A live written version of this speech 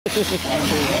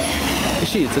Is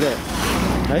she today?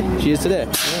 Hey? She is today.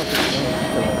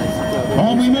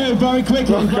 On we move very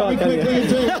quickly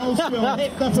indeed. Old School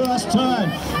hit the first turn,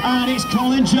 and it's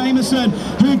Colin Jameson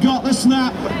who got the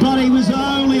snap, but it was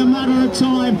only a matter of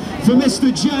time for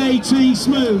Mr. JT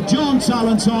Smooth, John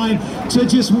Talentine, to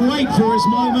just wait for his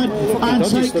moment and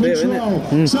take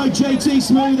control. So JT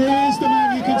Smooth is the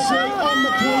man you can see on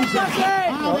the cruiser.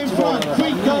 Out in front,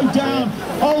 feet go down,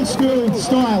 old school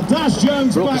style. Dash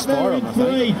Jones back there in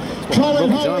 3.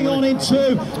 Colin holding on in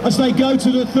 2 as they go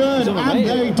to the 3rd, and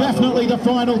very definitely the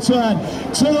final turn.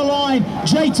 To the line,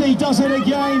 JT does it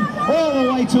again, all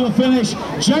the way to the finish.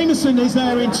 Jameson is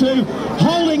there in 2,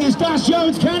 holding his Dash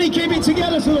Jones. Can he keep it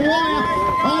together to the wire?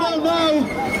 I don't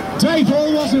know. Dave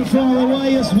Hall wasn't far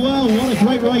away as well. What a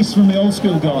great race from the Old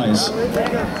School guys.